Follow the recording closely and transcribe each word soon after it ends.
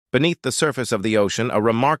Beneath the surface of the ocean, a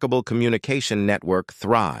remarkable communication network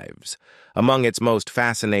thrives. Among its most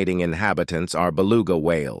fascinating inhabitants are beluga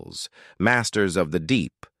whales, masters of the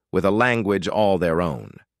deep, with a language all their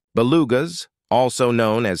own. Belugas, also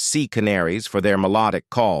known as sea canaries for their melodic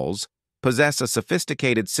calls, possess a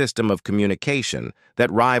sophisticated system of communication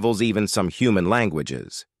that rivals even some human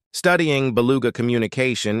languages. Studying beluga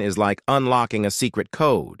communication is like unlocking a secret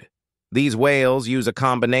code. These whales use a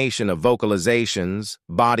combination of vocalizations,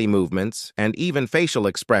 body movements, and even facial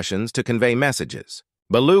expressions to convey messages.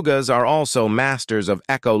 Belugas are also masters of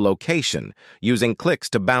echolocation, using clicks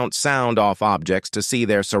to bounce sound off objects to see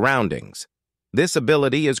their surroundings. This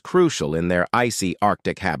ability is crucial in their icy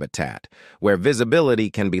Arctic habitat, where visibility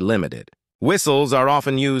can be limited. Whistles are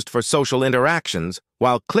often used for social interactions,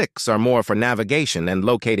 while clicks are more for navigation and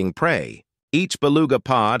locating prey. Each beluga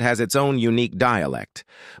pod has its own unique dialect,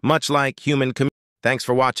 much like human communication. Thanks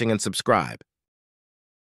for watching and subscribe.